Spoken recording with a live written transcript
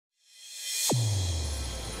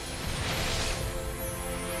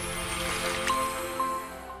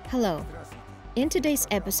Hello. In today's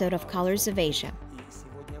episode of Colors of Asia,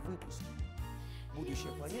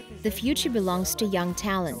 the future belongs to young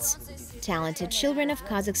talents, talented children of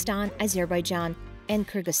Kazakhstan, Azerbaijan, and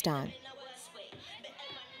Kyrgyzstan.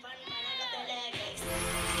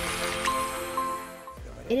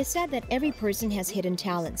 It is said that every person has hidden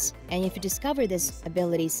talents, and if you discover these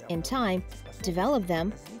abilities in time, develop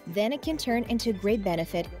them, then it can turn into great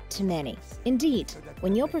benefit to many. Indeed,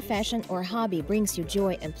 when your profession or hobby brings you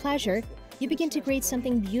joy and pleasure, you begin to create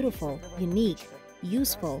something beautiful, unique,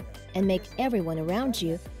 useful, and make everyone around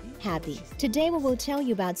you happy. Today we will tell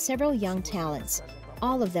you about several young talents.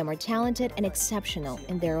 All of them are talented and exceptional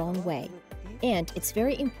in their own way. And it's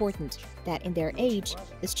very important that in their age,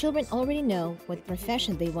 these children already know what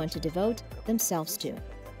profession they want to devote themselves to.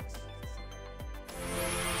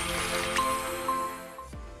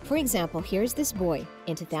 For example, here's this boy.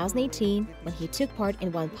 In 2018, when he took part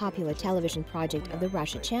in one popular television project of the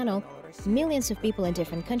Russia channel, millions of people in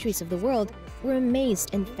different countries of the world were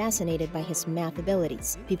amazed and fascinated by his math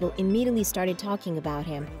abilities. People immediately started talking about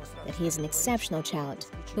him, that he is an exceptional child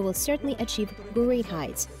who will certainly achieve great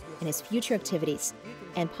heights in his future activities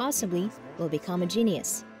and possibly will become a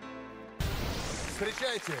genius.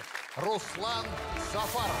 Встречайте, Ruslan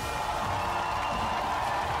Safarov.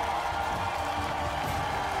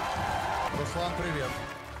 Ruslan, привет.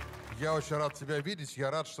 Я очень рад тебя видеть.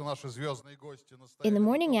 Я рад, что наши звездные гости. In the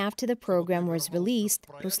morning after the program was released,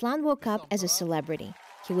 Ruslan woke up as a celebrity.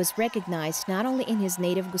 He was recognized not only in his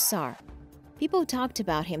native Gusar. People talked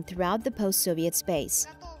about him throughout the post-Soviet space.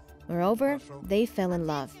 Moreover, they fell in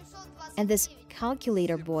love. And this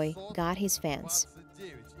calculator boy got his fans.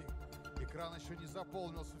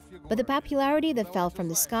 But the popularity that fell from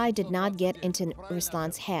the sky did not get into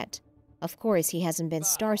Ruslan's head. Of course, he hasn't been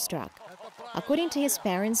starstruck. According to his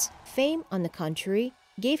parents, fame, on the contrary,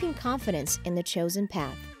 gave him confidence in the chosen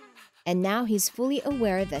path. And now he's fully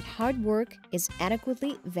aware that hard work is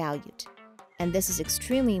adequately valued. And this is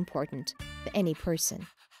extremely important for any person.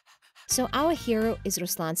 So our hero is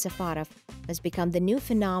Ruslan Safarov, who has become the new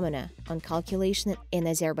phenomena on calculation in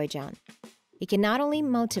Azerbaijan. He can not only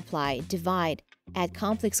multiply, divide, add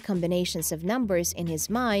complex combinations of numbers in his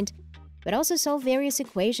mind, but also solve various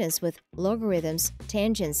equations with logarithms,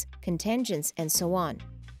 tangents, cotangents, and so on.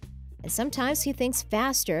 And sometimes he thinks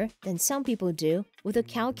faster than some people do with a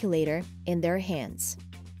calculator in their hands.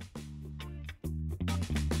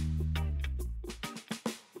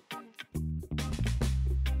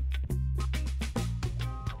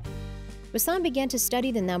 Ruslan began to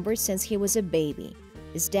study the numbers since he was a baby.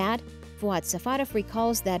 His dad, Fuat Safarov,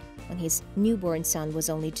 recalls that when his newborn son was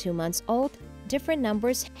only 2 months old, different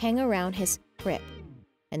numbers hang around his crib.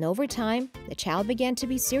 And over time, the child began to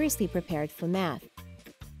be seriously prepared for math.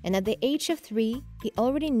 And at the age of 3, he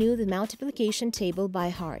already knew the multiplication table by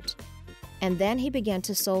heart. And then he began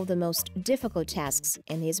to solve the most difficult tasks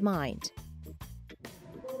in his mind.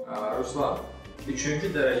 Ruslan, 3.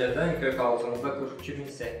 dereceden 46'da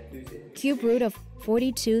 42.870. Cube root of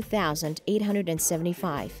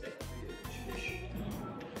 42,875.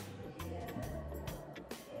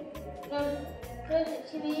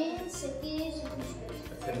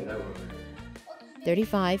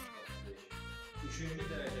 35.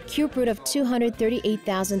 Cube root of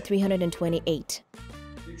 238,328.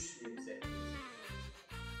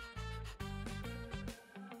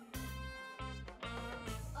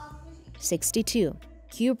 62.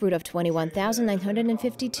 Cube root of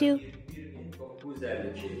 21,952.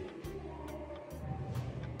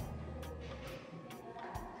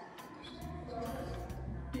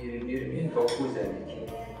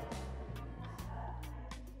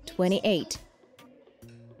 28.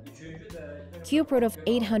 Cube root of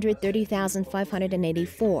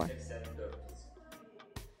 830,584.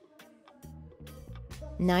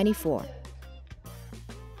 94.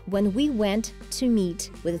 When we went to meet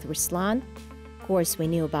with Ruslan, of course we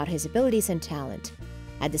knew about his abilities and talent.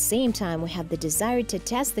 At the same time, we had the desire to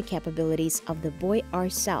test the capabilities of the boy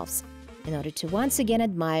ourselves in order to once again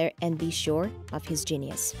admire and be sure of his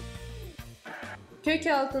genius. Kök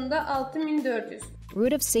altında 6400.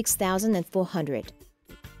 Root of 6,400.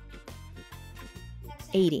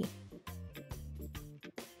 80.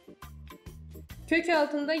 Kök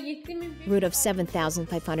altında 7000. Root of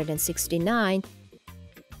 7,569.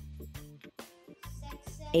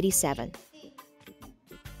 87.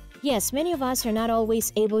 Yes, many of us are not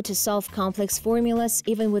always able to solve complex formulas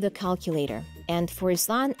even with a calculator. And for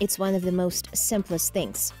Ruslan, it's one of the most simplest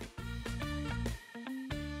things.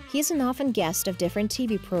 He's an often guest of different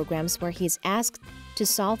TV programs where he's asked to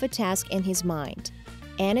solve a task in his mind.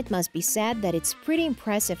 And it must be said that it's pretty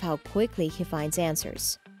impressive how quickly he finds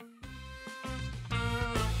answers.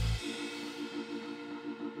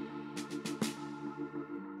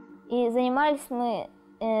 Занимались мы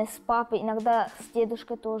с папой, иногда с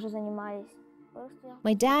дедушкой тоже занимались.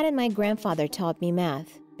 My dad and my grandfather taught me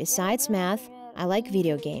math. Besides math, I like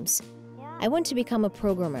video games. I want to become a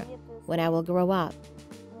programmer when I will grow up.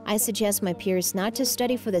 I suggest my peers not to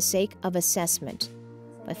study for the sake of assessment,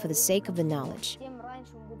 but for the sake of the knowledge. Тем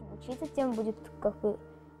раньше мы будем учиться, тем будет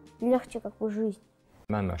легче жизнь.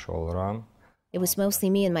 It was mostly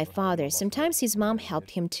me and my father. Sometimes his mom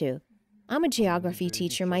helped him too. I'm a geography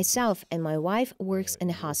teacher myself, and my wife works in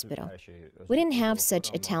a hospital. We didn't have such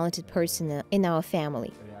a talented person in our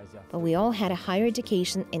family, but we all had a higher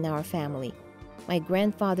education in our family. My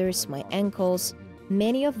grandfathers, my uncles,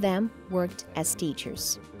 many of them worked as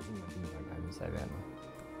teachers.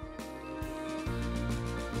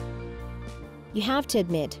 You have to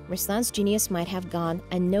admit, Ruslan's genius might have gone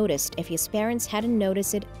unnoticed if his parents hadn't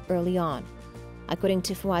noticed it early on. According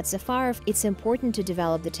to Ruslan Safarov, it's important to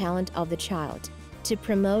develop the talent of the child, to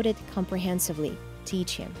promote it comprehensively,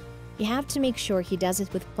 teach him. You have to make sure he does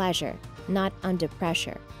it with pleasure, not under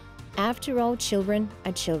pressure. After all, children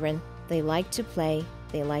are children. They like to play,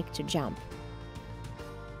 they like to jump.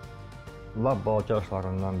 Lap balaca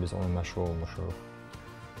yaşlarından biz onu məşğul olmuşuq.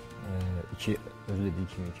 Özü dediyi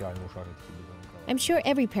kimi 2 aylı uşaq etdik. I'm sure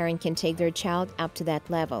every parent can take their child up to that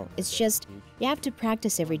level. It's just, you have to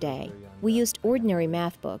practice every day. We used ordinary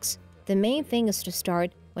math books. The main thing is to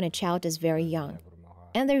start when a child is very young,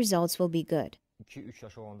 and the results will be good.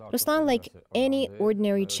 Ruslan, like any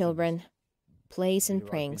ordinary children, plays and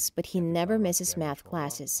pranks, but he never misses math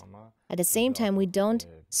classes. At the same time, we don't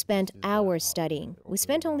spend hours studying. We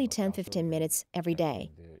spend only 10-15 minutes every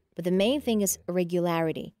day. But the main thing is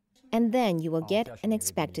regularity, and then you will get an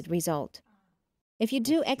expected result. If you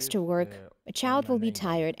do extra work, a child will be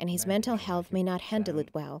tired and his mental health may not handle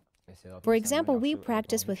it well. For example, we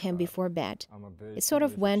practiced with him before bed. It sort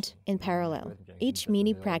of went in parallel. Each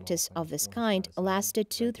mini practice of this kind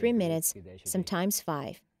lasted 2-3 minutes, sometimes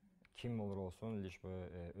 5.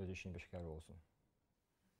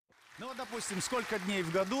 Ну, допустим, сколько дней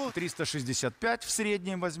в году? 365 в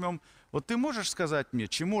среднем возьмем. Вот ты можешь сказать мне,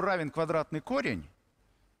 чему равен квадратный корень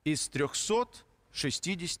из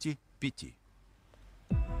 365?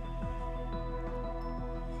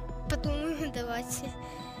 Подумаем, давайте.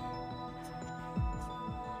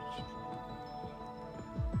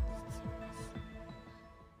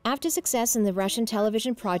 After success in the Russian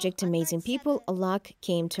television project Amazing People, a luck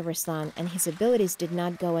came to Ruslan, and his abilities did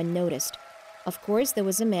not go unnoticed. Of course, there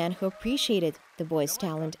was a man who appreciated the boy's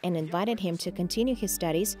talent and invited him to continue his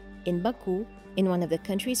studies in Baku, in one of the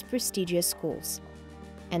country's prestigious schools.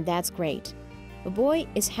 And that's great. The boy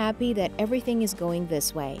is happy that everything is going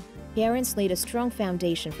this way. Parents laid a strong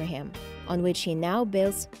foundation for him, on which he now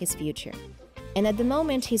builds his future. And at the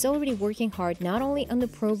moment, he's already working hard not only on the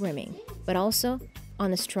programming, but also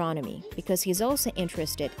on astronomy, because he's also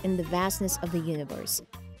interested in the vastness of the universe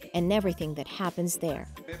and everything that happens there.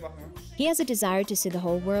 He has a desire to see the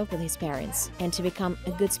whole world with his parents and to become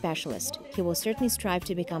a good specialist. He will certainly strive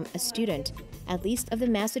to become a student, at least of the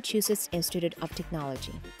Massachusetts Institute of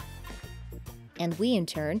Technology. And we, in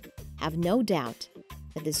turn, have no doubt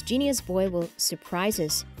that this genius boy will surprise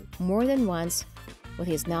us more than once with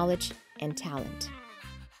his knowledge and talent.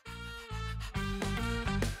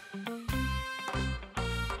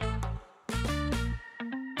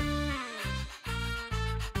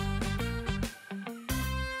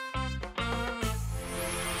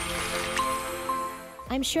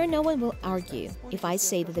 I'm sure no one will argue if I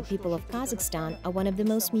say that the people of Kazakhstan are one of the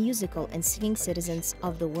most musical and singing citizens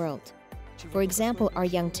of the world. For example, our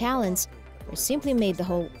young talents simply made the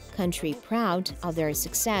whole country proud of their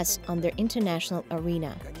success on their international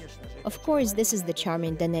arena. Of course, this is the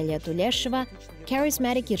charming Danelia Tulesheva,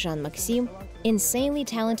 charismatic Yerzhan Maksim, insanely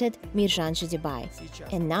talented Mirjan Zhidibai,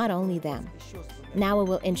 and not only them. Now I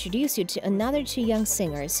will introduce you to another 2 young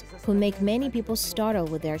singers who make many people startle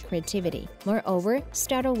with their creativity. Moreover,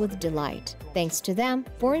 startle with delight. Thanks to them,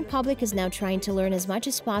 foreign public is now trying to learn as much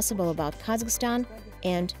as possible about Kazakhstan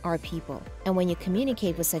and our people. And when you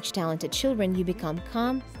communicate with such talented children, you become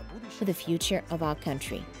calm for the future of our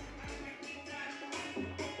country.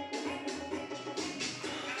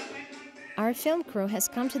 Our film crew has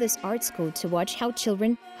come to this art school to watch how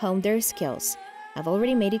children hone their skills. I've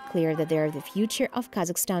already made it clear that they are the future of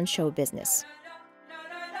Kazakhstan show business.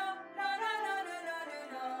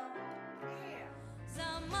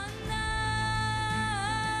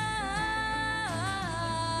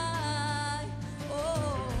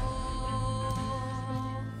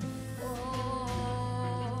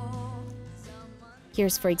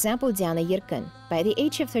 Here's, for example, Diana Yerkin. By the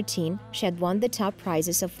age of 13, she had won the top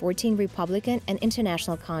prizes of 14 Republican and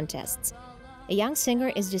international contests. A young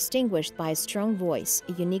singer is distinguished by a strong voice,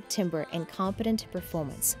 a unique timbre, and competent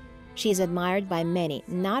performance. She is admired by many,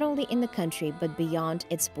 not only in the country, but beyond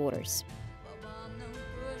its borders.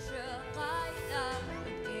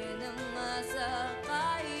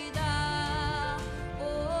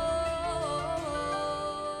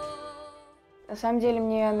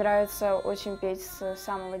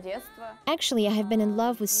 Actually, I have been in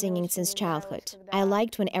love with singing since childhood. I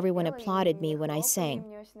liked when everyone applauded me when I sang.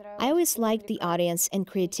 I always liked the audience and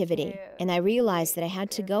creativity, and I realized that I had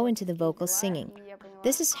to go into the vocal singing.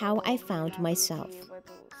 This is how I found myself.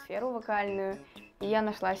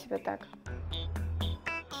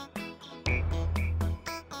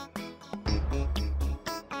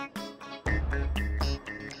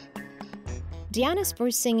 Diana's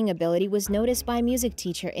first singing ability was noticed by a music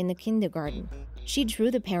teacher in the kindergarten. She drew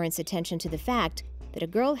the parents' attention to the fact that a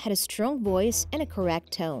girl had a strong voice and a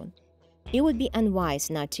correct tone. It would be unwise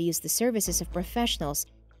not to use the services of professionals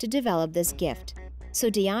to develop this gift. So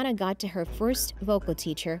Diana got to her first vocal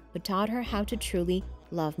teacher who taught her how to truly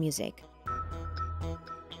love music.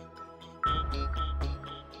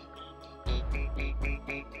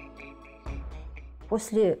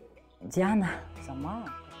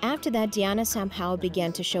 After that, Diana somehow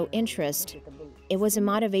began to show interest. It was a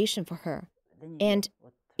motivation for her. And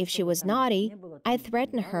if she was naughty, I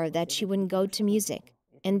threatened her that she wouldn't go to music.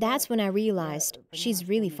 And that's when I realized she's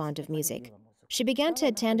really fond of music. She began to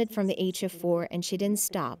attend it from the age of 4, and she didn't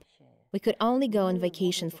stop. We could only go on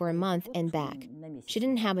vacation for a month and back. She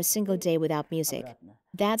didn't have a single day without music.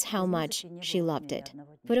 That's how much she loved it.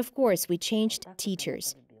 But of course, we changed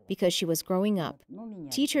teachers because she was growing up.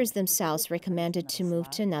 Teachers themselves recommended to move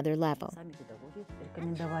to another level.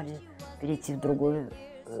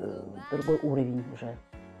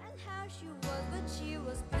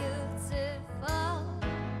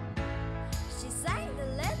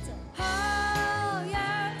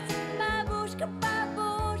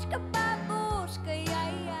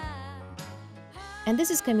 And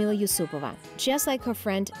this is Kamila Yusupova. Just like her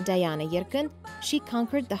friend Diana Yerkin, she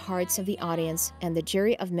conquered the hearts of the audience and the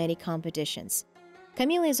jury of many competitions.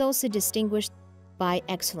 Kamila is also distinguished by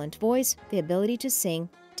excellent voice, the ability to sing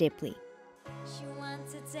deeply. She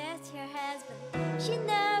wants to test her husband. She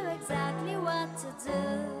knows exactly what to do.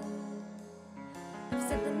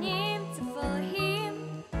 Set the name to follow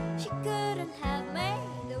him. She couldn't have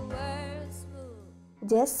made the world smooth. В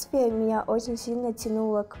детстве меня очень сильно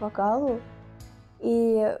тянуло к вокалу,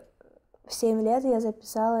 и в 7 лет я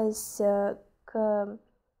записалась к...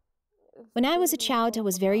 When I was a child, I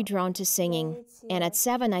was very drawn to singing, and at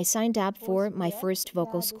 7 I signed up for my first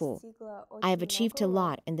vocal school. I have achieved a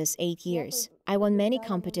lot in these 8 years. I won many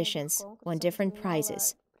competitions, won different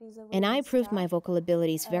prizes, and I improved my vocal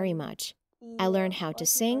abilities very much. I learned how to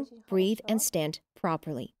sing, breathe, and stand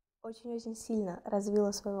properly. Очень-очень сильно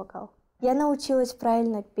развила свой вокал. Я научилась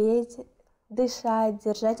правильно петь, дышать,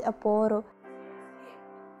 держать опору.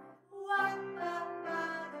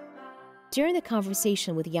 During the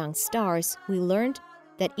conversation with young stars, we learned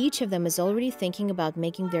that each of them is already thinking about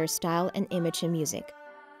making their style and image in music.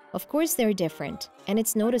 Of course, they're different, and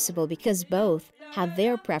it's noticeable because both have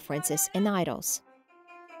their preferences and idols.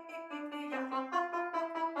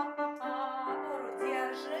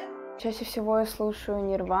 Чаще всего я слушаю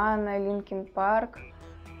Nirvana, Linkin Park.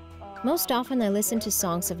 Most often I listen to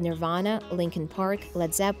songs of Nirvana, Linkin Park,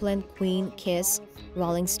 Led Zeppelin, Queen, Kiss,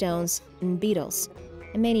 Rolling Stones, and Beatles,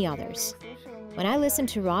 and many others. When I listen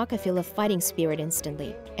to rock, I feel a fighting spirit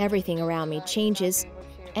instantly. Everything around me changes,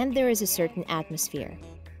 and there is a certain atmosphere.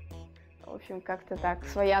 В общем, как-то так,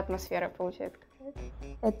 своя атмосфера получается.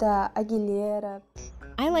 Это Агилера.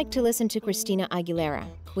 I like to listen to Christina Aguilera,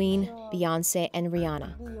 Queen, Beyoncé, and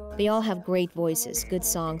Rihanna. They all have great voices, good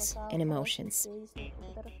songs, and emotions.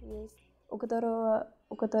 У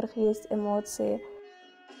которых есть эмоции.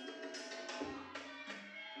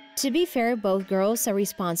 To be fair, both girls are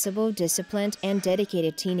responsible, disciplined, and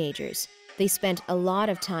dedicated teenagers. They spend a lot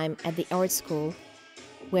of time at the art school,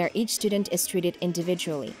 where each student is treated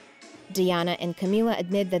individually. Diana and Kamila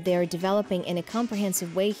admit that they are developing in a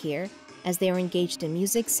comprehensive way here, as they are engaged in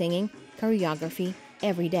music, singing, choreography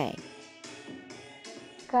every day.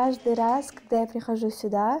 Каждый раз, когда я прихожу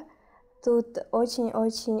сюда, тут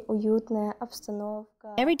очень-очень уютная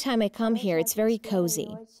обстановка. Every time I come here, it's very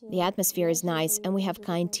cozy. The atmosphere is nice, and we have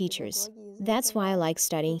kind teachers. That's why I like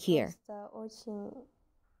studying here.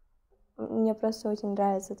 Мне просто очень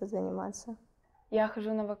нравится тут заниматься. Я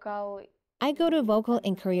хожу на вокал. I go to vocal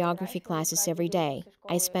and choreography classes every day.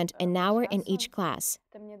 I spend an hour in each class.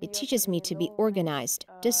 It teaches me to be organized,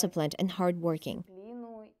 disciplined, and hardworking.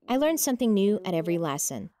 I learn something new at every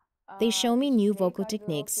lesson. They show me new vocal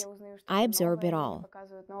techniques, I absorb it all.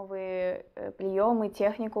 Показывают новые приемы,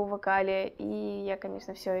 технику в вокале, и я,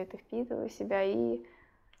 конечно, все это впитываю в себя, и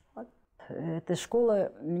Эта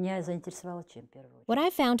школа меня заинтересовала чем в первую очередь. What I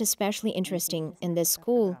found especially interesting in this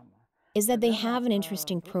school is that they have an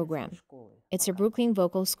interesting program. It's a Brooklyn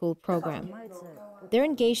vocal school program. They're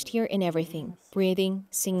engaged here in everything: breathing,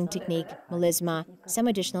 singing technique, melisma, some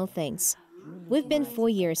additional things. We've been 4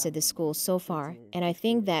 years at the school so far, and I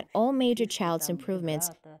think that all major child's improvements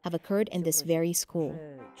have occurred in this very school.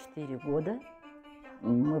 4 года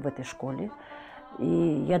мы в этой школе,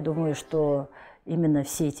 и я думаю, что именно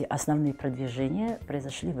все эти основные продвижения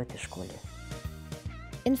произошли в этой школе.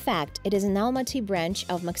 In fact, it is an Almaty branch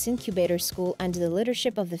of Maxim Incubator School under the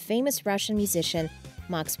leadership of the famous Russian musician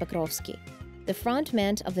Max Pokrovsky. The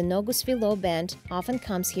frontman of the Nogu Svilo band often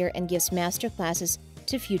comes here and gives master classes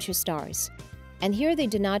to future stars. And here they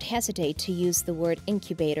do not hesitate to use the word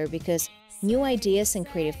incubator because new ideas and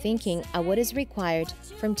creative thinking are what is required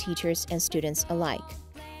from teachers and students alike.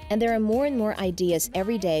 And there are more and more ideas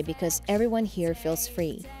every day because everyone here feels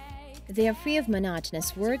free. They are free of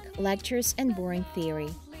monotonous work, lectures, and boring theory.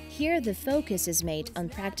 Here, the focus is made on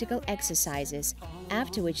practical exercises,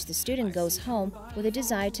 after which the student goes home with a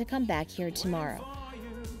desire to come back here tomorrow.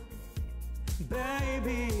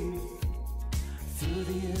 Baby, through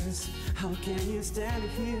the years, how can you stand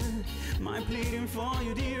here? My pleading for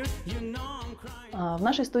you, dear, you know I'm crying. В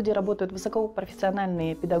нашей студии работают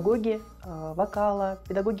высокопрофессиональные педагоги вокала,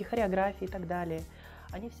 педагоги хореографии и так далее.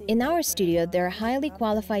 In our studio, there are highly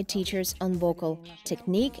qualified teachers on vocal,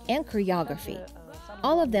 technique, and choreography.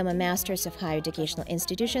 All of them are masters of higher educational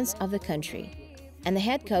institutions of the country. And the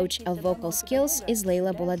head coach of vocal skills is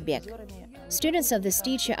Leila Bulatbek. Students of this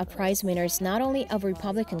teacher are prize winners not only of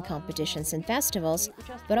Republican competitions and festivals,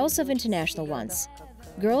 but also of international ones.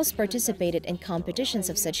 Girls participated in competitions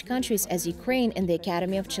of such countries as Ukraine in the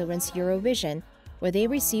Academy of Children's Eurovision, where they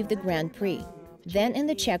received the Grand Prix. Then in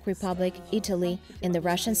the Czech Republic, Italy, in the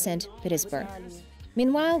Russian St. Petersburg.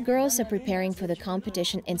 Meanwhile, girls are preparing for the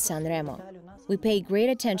competition in Sanremo. We pay great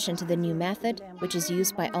attention to the new method, which is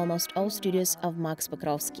used by almost all studios of Max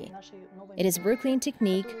Pokrovsky. It is Brooklyn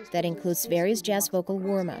technique that includes various jazz vocal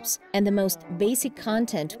warm-ups, and the most basic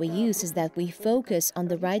content we use is that we focus on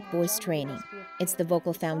the right voice training. It's the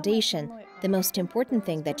vocal foundation, the most important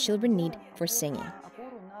thing that children need for singing.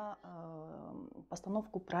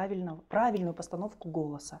 Правильную постановку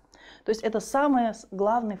голоса. То есть это самый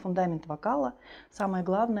главный фундамент вокала, самое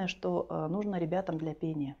главное, что нужно ребятам для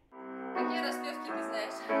пения. Какие распевки ты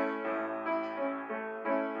знаешь?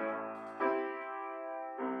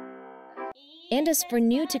 And as for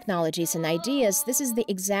new technologies and ideas, this is the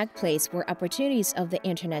exact place where opportunities of the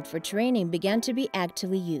internet for training began to be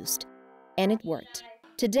actively used. And it worked.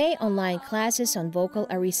 Today, online classes on vocal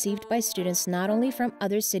are received by students not only from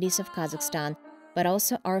other cities of Kazakhstan, but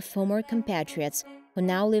also our former compatriots who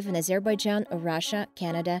now live in Azerbaijan, Russia,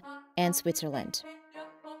 Canada, and Switzerland.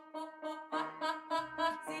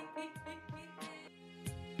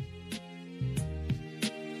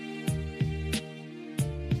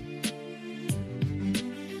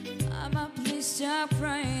 Mama, please stop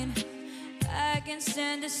crying. I can't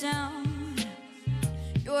stand the sound.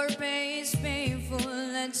 Your pain is painful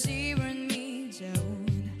and tearing me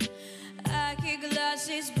down. I hear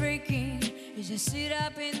glasses breaking.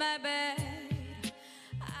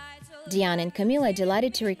 Diana and Camila are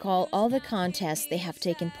delighted to recall all the contests they have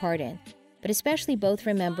taken part in, but especially both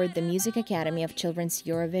remembered the Music Academy of Children's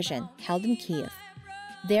Eurovision, held in Kiev.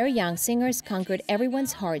 Their young singers conquered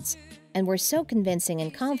everyone's hearts and were so convincing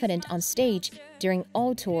and confident on stage during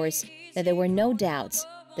all tours that there were no doubts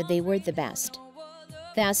that they were the best.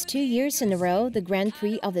 Thus, 2 years in a row, the Grand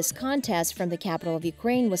Prix of this contest from the capital of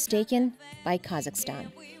Ukraine was taken by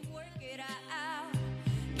Kazakhstan.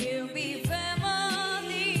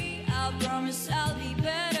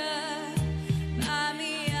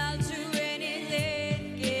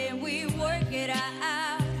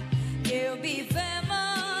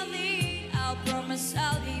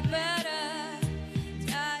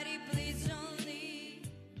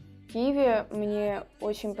 В Киеве мне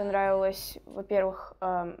очень понравилось, во-первых,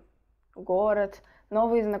 город,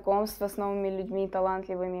 новые знакомства с новыми людьми,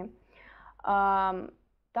 талантливыми.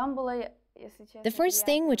 Там было, если честно, The first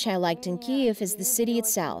thing which I liked in Kiev is the city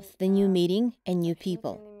itself, the new meeting and new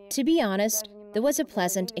people. To be honest, there was a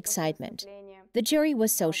pleasant excitement. The jury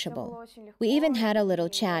was sociable. We even had a little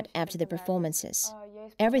chat after the performances.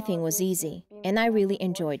 Everything was easy, and I really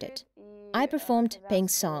enjoyed it. I performed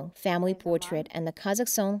Pink's song, Family Portrait, and the Kazakh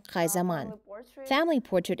song, Khay Zaman. Family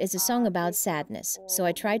Portrait is a song about sadness, so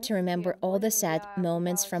I tried to remember all the sad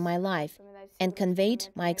moments from my life and conveyed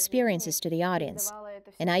my experiences to the audience.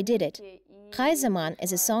 and I did it. Khai Zaman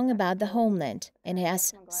is a song about the homeland and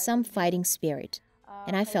has some fighting spirit,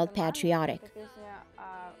 and I felt patriotic.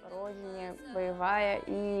 Родине, боевая,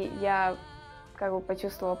 и я как бы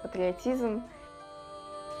почувствовала патриотизм.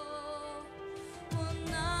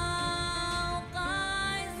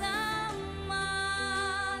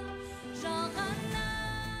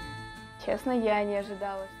 Честно, я не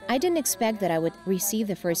ожидала. I didn't expect that I would receive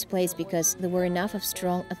the first place because there were enough of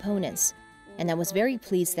strong opponents, and I was very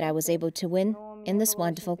pleased that I was able to win in this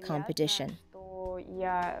wonderful competition.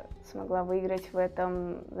 Я смогла выиграть в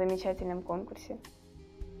этом замечательном конкурсе.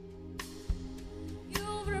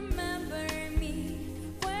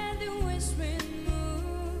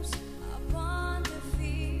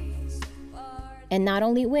 And not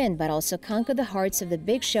only win, but also conquer the hearts of the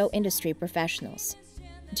big show industry professionals.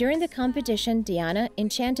 During the competition, Diana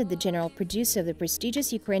enchanted the general producer of the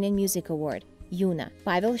prestigious Ukrainian Music Award, Yuna,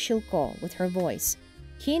 Pavel Shilko, with her voice.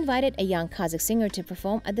 He invited a young Kazakh singer to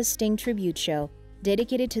perform at the Sting tribute show,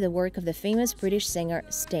 dedicated to the work of the famous British singer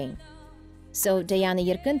Sting. So Diana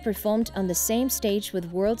Yerkin performed on the same stage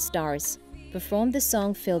with world stars, performed the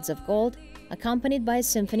song Fields of Gold, accompanied by a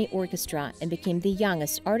symphony orchestra, and became the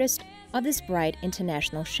youngest artist of this bright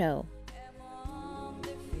international show.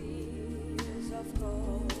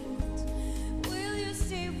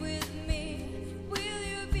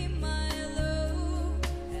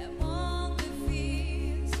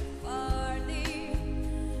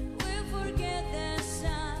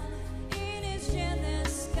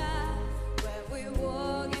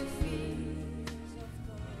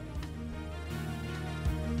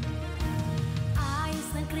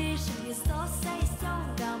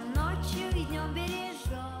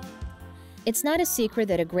 It's not a secret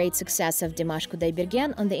that a great success of Dimash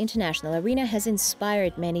Kudaibergen on the international arena has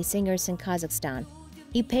inspired many singers in Kazakhstan.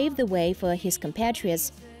 He paved the way for his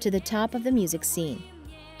compatriots to the top of the music scene.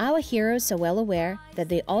 Our heroes are well aware that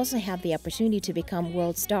they also have the opportunity to become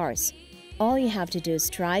world stars. All you have to do is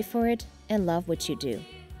strive for it and love what you do.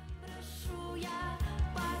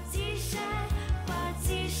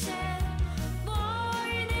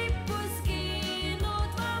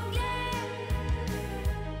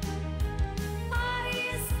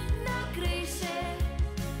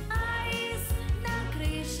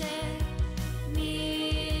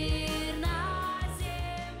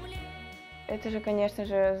 Это же, конечно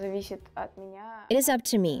же, зависит от меня. It is up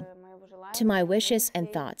to me, to my wishes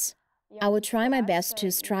and thoughts. I will try my best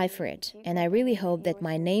to strive for it, and I really hope that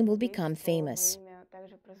my name will become famous.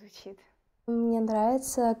 Мне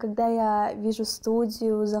нравится, когда я вижу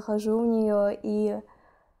студию, захожу в нее и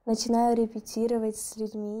начинаю репетировать с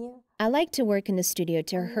людьми. I like to work in the studio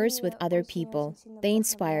to rehearse with other people. They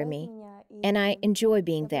inspire me, and I enjoy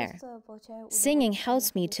being there. Singing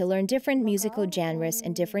helps me to learn different musical genres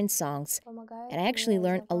and different songs, and I actually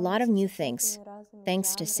learn a lot of new things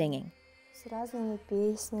thanks to singing. С разными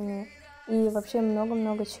песнями. И вообще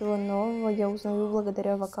много-много чего нового я узнаю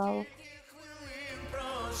благодаря вокалу.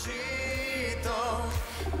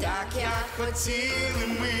 Так як хотіли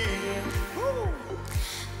ми,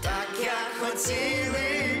 так як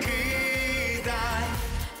хотіли, кидай,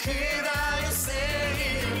 кидай усе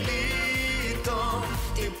літо,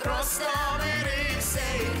 ти просто бери все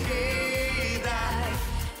і кидай,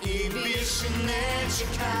 і більше не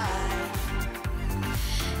чекай,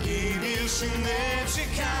 і більше не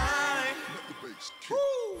чекай.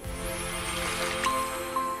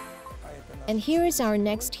 And here is our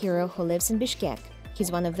next hero who lives in Bishkek.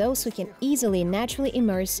 He's one of those who can easily and naturally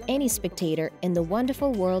immerse any spectator in the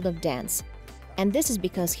wonderful world of dance. And this is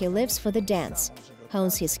because he lives for the dance,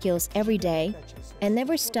 hones his skills every day, and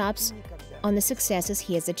never stops on the successes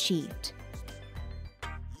he has achieved.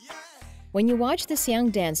 When you watch this young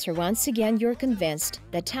dancer, once again you're convinced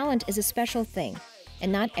that talent is a special thing,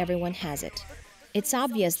 and not everyone has it. It's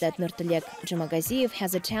obvious that Nurtilek Dzhumagaziyev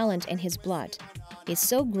has a talent in his blood. He's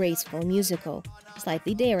so graceful, musical,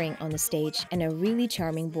 slightly daring on the stage, and a really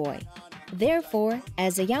charming boy. Therefore,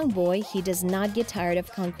 as a young boy, he does not get tired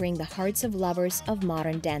of conquering the hearts of lovers of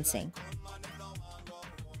modern dancing.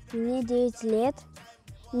 Мне 9 лет.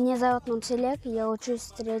 Меня зовут Нуртилек, я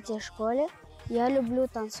учусь в 3-й школе. Я люблю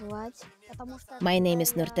танцевать. My name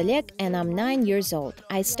is Nurtilek, and I'm 9 years old.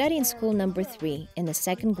 I study in school number 3 in the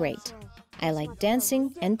 2nd grade. I like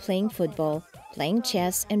dancing and playing football, playing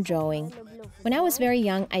chess and drawing. When I was very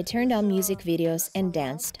young, I turned on music videos and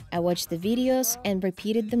danced. I watched the videos and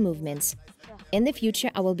repeated the movements. In the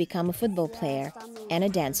future, I will become a football player and a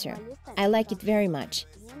dancer. I like it very much.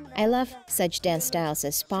 I love such dance styles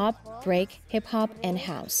as pop, break, hip-hop, and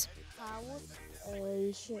house.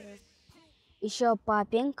 Еще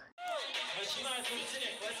поппинг.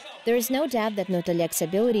 There is no doubt that Nurtilek's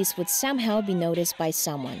abilities would somehow be noticed by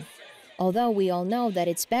someone. Although we all know that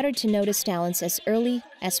it's better to notice talents as early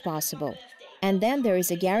as possible, and then there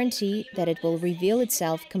is a guarantee that it will reveal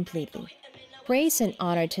itself completely. Praise and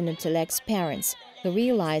honor to Nurtilek's parents, who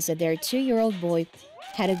realized that their 2-year-old boy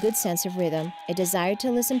had a good sense of rhythm, a desire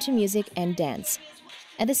to listen to music and dance.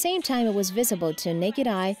 At the same time, it was visible to a naked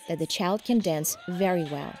eye that the child can dance very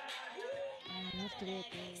well.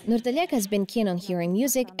 Nurtilek has been keen on hearing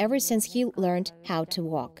music ever since he learned how to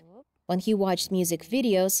walk. When he watched music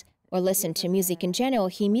videos or listened to music in general,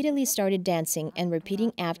 he immediately started dancing and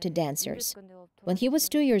repeating after dancers. When he was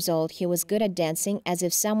 2 years old, he was good at dancing as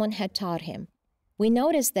if someone had taught him. We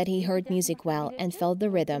noticed that he heard music well and felt the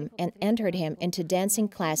rhythm and entered him into dancing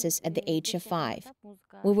classes at the age of 5.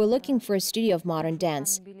 We were looking for a studio of modern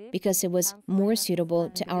dance because it was more suitable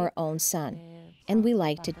to our own son, and we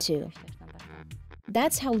liked it too.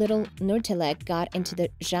 That's how little Nurtilek got into the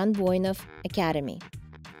Jan Voinov Academy.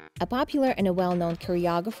 A popular and a well-known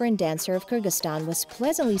choreographer and dancer of Kyrgyzstan was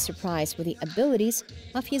pleasantly surprised with the abilities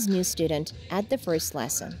of his new student at the first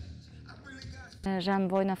lesson.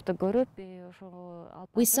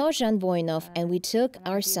 We saw Jan Voinov and we took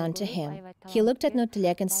our son to him. He looked at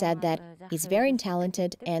Nurtilek and said that he's very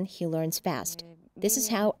talented and he learns fast. This is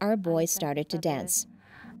how our boy started to dance.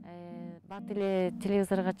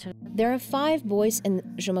 There are 5 boys in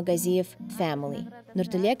Dzhumagaziyev family.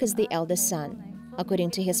 Nurtilek is the eldest son.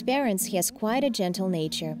 According to his parents, he has quite a gentle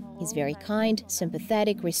nature. He's very kind,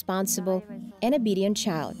 sympathetic, responsible, and obedient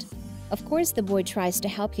child. Of course, the boy tries to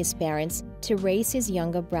help his parents to raise his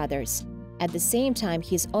younger brothers. At the same time,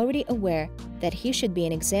 he is already aware that he should be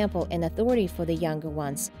an example and authority for the younger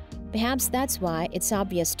ones. Perhaps that's why it's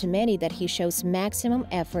obvious to many that he shows maximum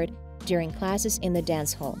effort during classes in the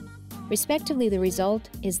dance hall. Respectively, the result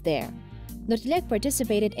is there. Nurtilek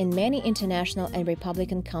participated in many international and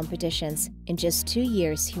republican competitions. In just 2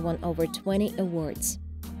 years, he won over 20 awards.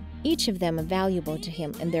 Each of them are valuable to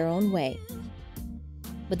him in their own way.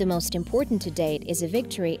 But the most important to date is a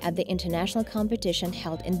victory at the international competition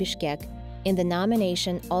held in Bishkek in the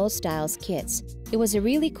nomination All Styles Kids. It was a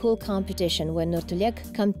really cool competition where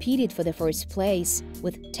Nurtilek competed for the first place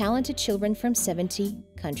with talented children from 70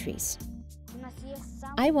 countries.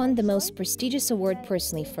 I won the most prestigious award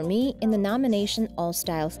personally for me in the nomination All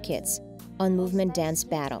Styles Kids on Movement Dance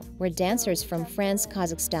Battle, where dancers from France,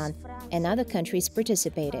 Kazakhstan, and other countries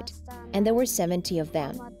participated, and there were 70 of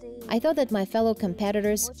them. I thought that my fellow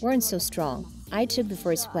competitors weren't so strong. I took the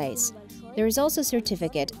first place. There is also a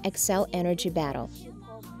certificate, Excel Energy Battle.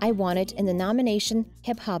 I won it in the nomination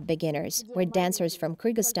Hip Hop Beginners, where dancers from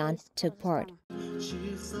Kyrgyzstan took part.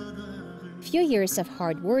 Few years of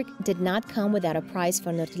hard work did not come without a prize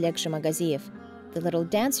for Nurtilek Dzhumagaziyev. The little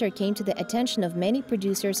dancer came to the attention of many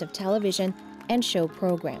producers of television and show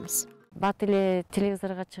programs.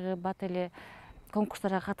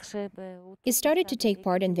 He started to take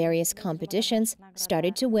part in various competitions,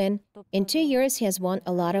 started to win. In 2 years, he has won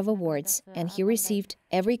a lot of awards, and he received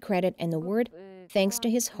every credit and award thanks to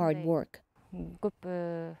his hard work.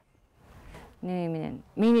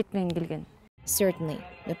 Certainly,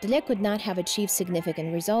 Nurtilek could not have achieved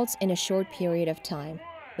significant results in a short period of time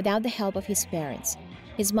without the help of his parents.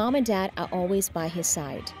 His mom and dad are always by his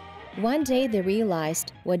side. One day they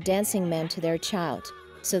realized what dancing meant to their child,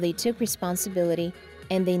 so they took responsibility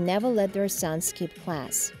and they never let their son skip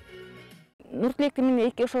class. From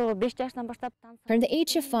the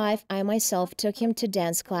age of 5, I myself took him to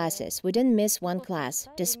dance classes. We didn't miss one class,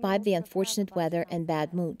 despite the unfortunate weather and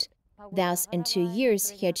bad mood. Thus, in 2 years,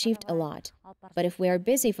 he achieved a lot. But if we are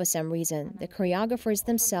busy for some reason, the choreographers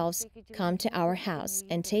themselves come to our house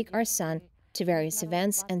and take our son to various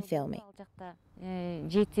events and filming.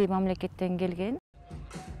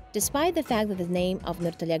 Despite the fact that the name of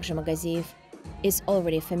Nurtilek Dzhumagaziyev is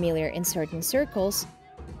already familiar in certain circles,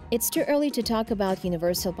 it's too early to talk about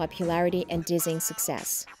universal popularity and dizzying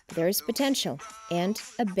success. There is potential, and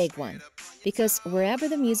a big one, because wherever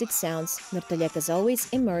the music sounds, Nurtilek is always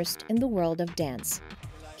immersed in the world of dance.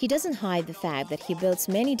 He doesn't hide the fact that he builds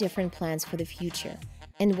many different plans for the future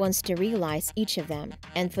and wants to realize each of them.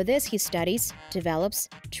 And for this, he studies, develops,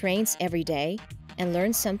 trains every day, and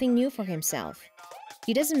learns something new for himself.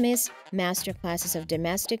 He doesn't miss master classes of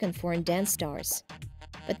domestic and foreign dance stars.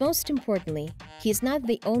 But most importantly, he is not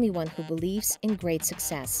the only one who believes in great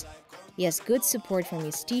success. He has good support from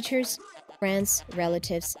his teachers, friends,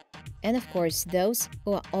 relatives, and of course those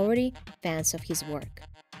who are already fans of his work.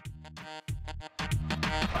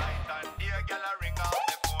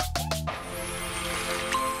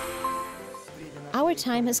 Our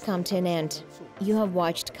time has come to an end. You have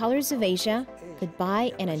watched Colors of Asia,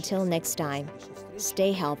 Goodbye, and until next time,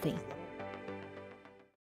 stay healthy.